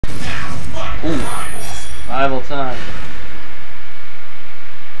Ooh, rival time.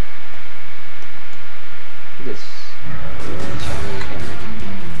 Look at this.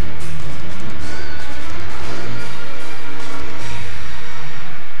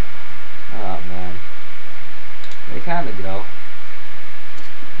 Oh man. They kind of go.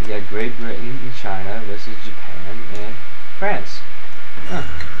 We got Great Britain and China versus Japan and France. Huh.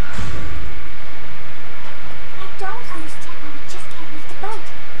 I don't understand why we just can't leave the boat.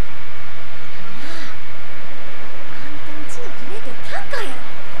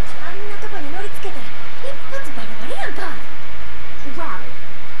 Well,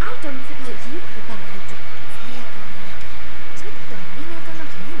 I don't suppose you have a better idea.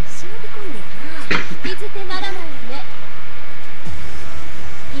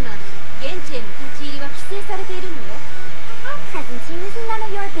 Hasn't used none of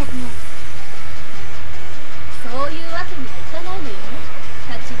your business.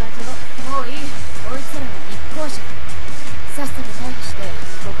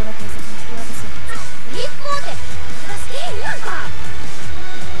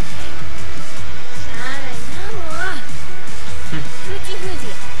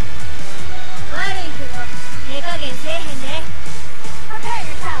 Prepare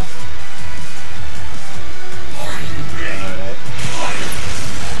yourself.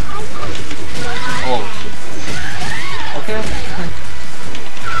 Oh shit. Okay.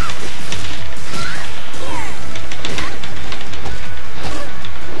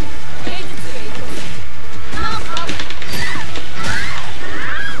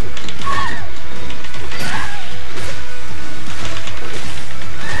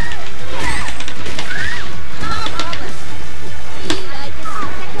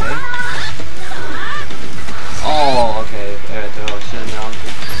 Oh, okay. Air throw shit down.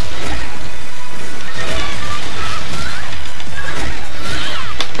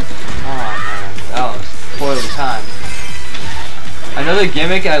 Poorly timed. Another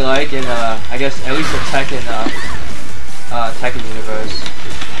gimmick I like in I guess at least the Tekken Tekken universe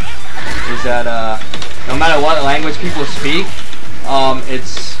is that no matter what language people speak,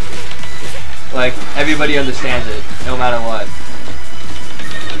 it's like everybody understands it, no matter what.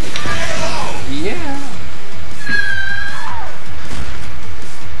 Yeah.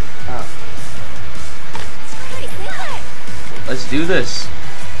 Oh. Let's do this.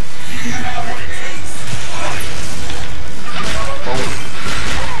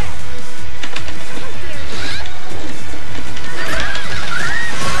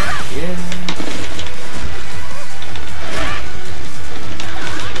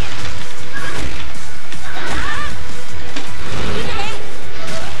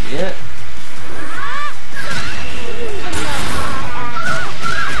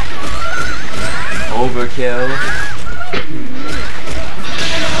 Overkill.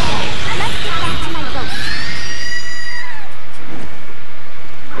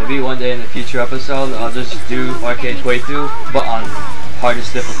 Maybe one day in the future episode I'll just do arcade playthrough, but on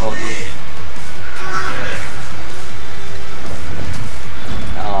hardest difficulty.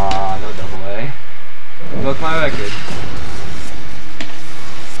 Aw, no double A. Broke my record.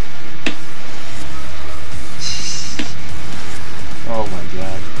 Oh my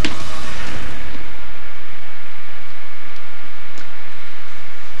god.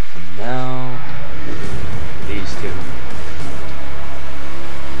 And now, these two.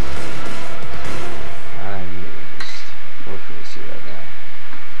 I'm just focusing right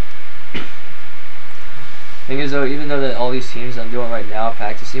now. Thing is though, even though that all these teams I'm doing right now,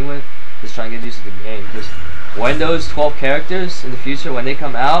 practicing with, just trying to get used to the game, because when those 12 characters in the future, when they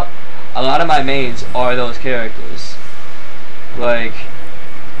come out, a lot of my mains are those characters. Like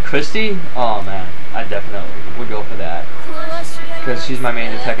Christy, oh man, I definitely would go for that because she's my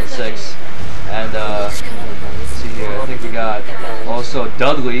main in Tekken 6. And let's see here, I think we got also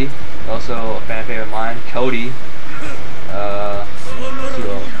Dudley, also a fan favorite of mine. Cody, I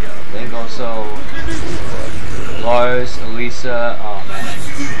think also Lars, Elisa. Oh man,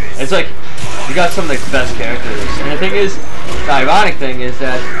 it's like you got some of the best characters. And the thing is, the ironic thing is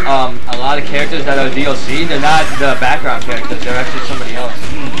that a lot of characters that are DLC, they're not the background characters, they're actually somebody else.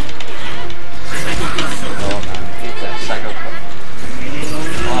 Oh man, I hate that psycho.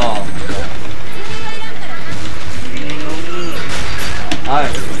 Oh my god.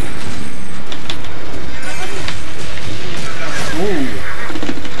 Alright. Ooh.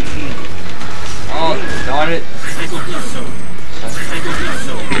 Oh, darn it.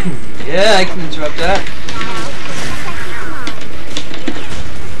 Yeah, I can interrupt that.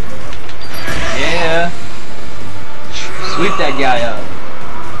 Yeah. Sweep that guy up.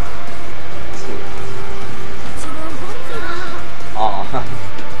 Aw.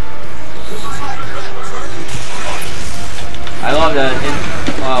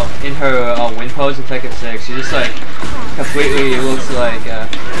 her win pose in Tekken 6. She just like completely looks like. Okay,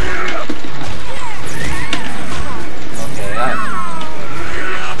 God,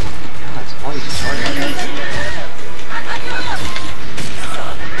 it's all these targets.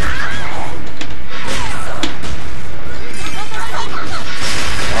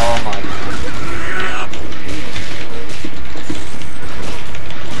 Oh my God.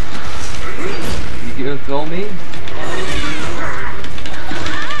 You gonna throw me?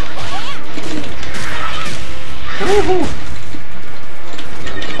 Woohoo!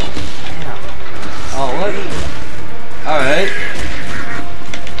 Damn. Oh, what? Alright.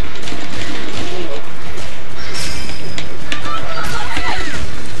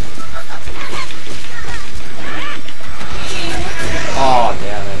 Oh,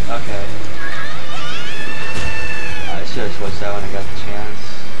 damn it. Okay. I should have switched that when I got the chance.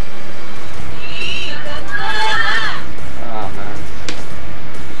 Oh, man.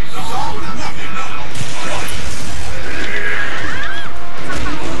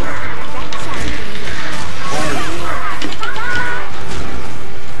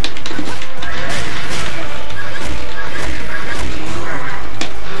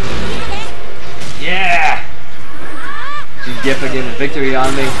 Yeah! She's getting a victory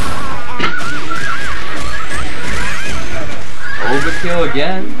on me. Overkill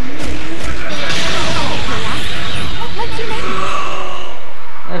again?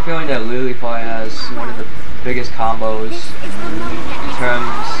 I have a feeling that Lily probably has one of the biggest combos in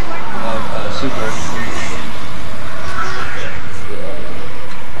terms of super.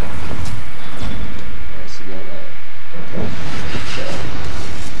 Yes, again.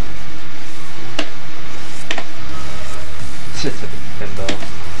 It's a bimbo.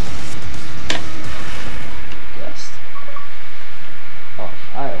 Guessed. Oh,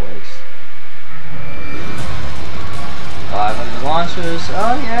 fireworks. 500 launchers.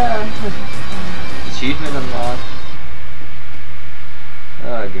 Oh yeah. Achievement unlocked.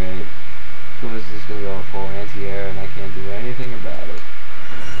 Oh great. Kuma's just gonna go full anti-air and I can't do anything about it.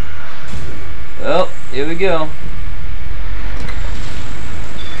 Well, here we go.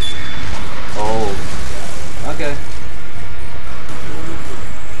 Oh. Okay.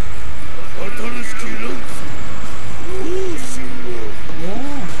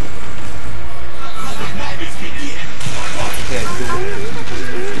 Okay, cool.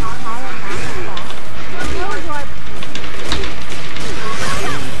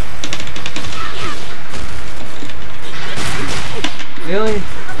 Really?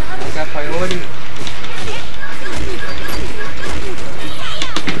 I got priority?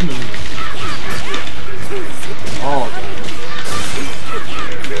 Oh,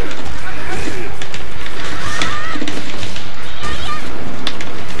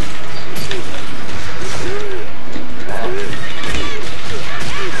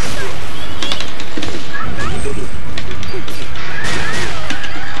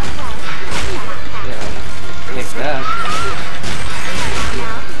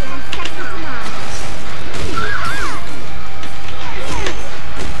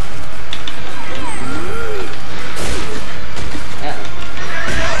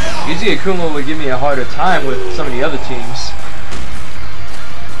 usually Akuma would give me a harder time with some of the other teams.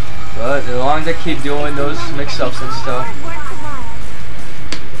 But as long as I keep doing those mix-ups and stuff.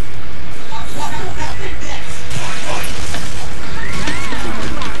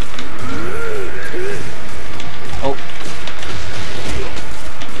 Oh.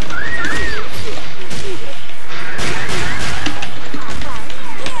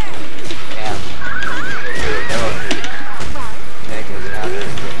 Damn. Tekken's happening.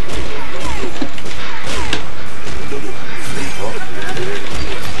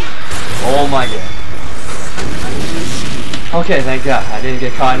 Oh my god. Okay, thank god. I didn't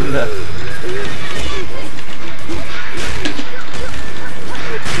get caught in the...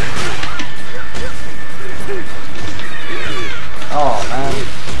 Oh man.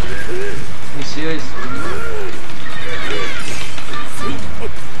 Are you serious?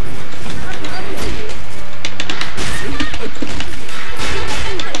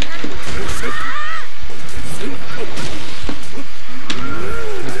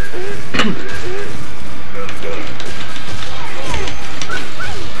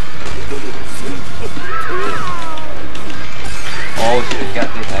 Oh shit, got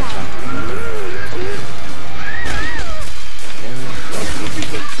the attacks on.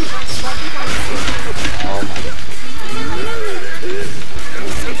 Oh my god.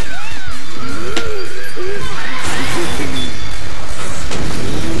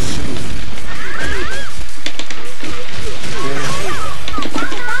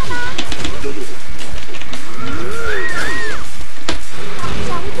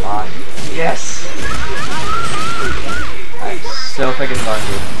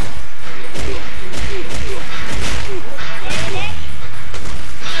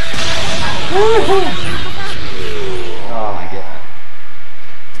 Oh my god.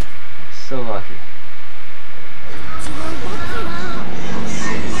 So lucky.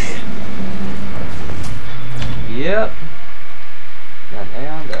 Yep. Got an A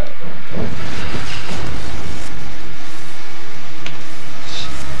on that.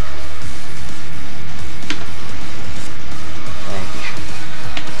 Thank you.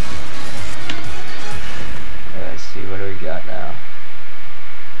 Let's see, what do we got now?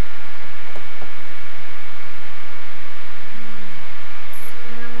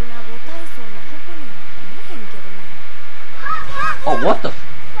 Oh, what the f—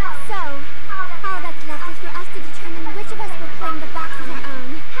 So, all that's left is for us to determine which of us will claim the box as our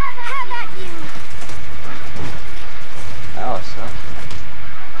own. How about you? Oh, so.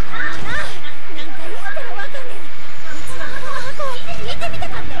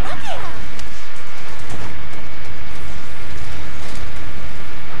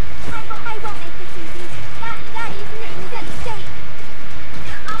 I won't make this easy. Daddy's name is at stake.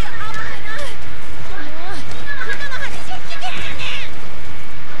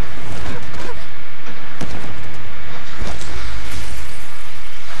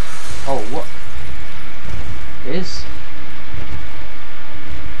 Oh, what is?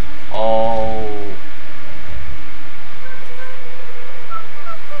 Oh.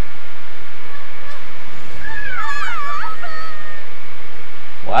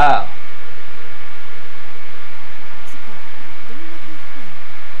 Wow.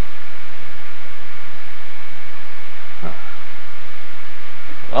 Huh.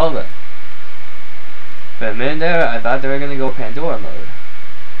 Well then. For a minute there, I thought they were gonna go Pandora mode.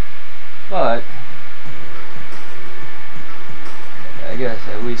 But I guess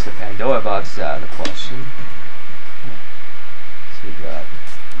at least the Pandora box is out of the question. Let's see that.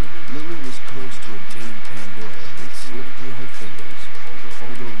 Lily was close to obtaining Pandora. It slipped through her fingers.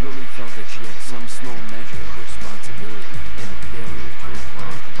 Although Lily felt that she had some small measure of responsibility in the failure to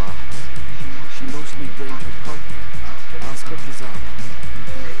acquire the box, she mostly blamed her partner, Asuka Kazama.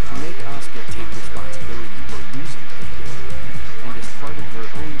 To make Asuka take responsibility for losing Pandora, and as part of her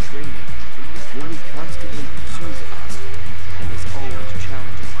own training, Lily constantly pursues Asuka and is always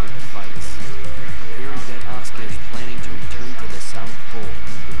challenging her to fights. Hearing that Asuka is planning to return to the South Pole,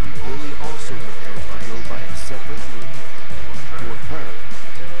 Lily also prepares to go by a separate route. For her,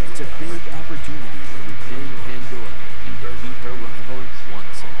 it's a big opportunity to reclaim Pandora and defeat her rival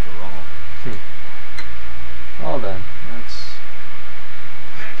once and for all. Well then, that's—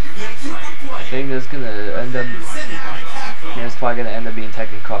 I think that's gonna end up— yeah, it's probably gonna end up being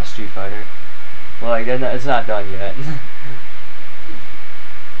Tekken Cross Street Fighter. Well, like, it's not done yet. Let's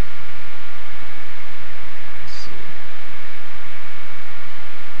see.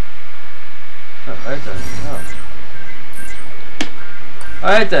 Oh, right then. Oh.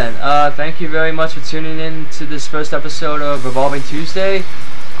 Alright then, thank you very much for tuning in to this first episode of Revolving Tuesday.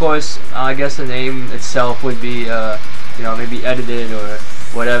 Of course, I guess the name itself would be, you know, maybe edited or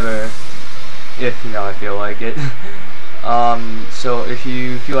whatever, if, you know, I feel like it. So if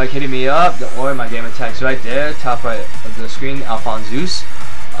you feel like hitting me up, don't worry, my gamer tag's right there, top right of the screen, AlphonZeus.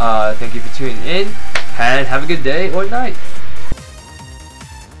 Thank you for tuning in, and have a good day or night.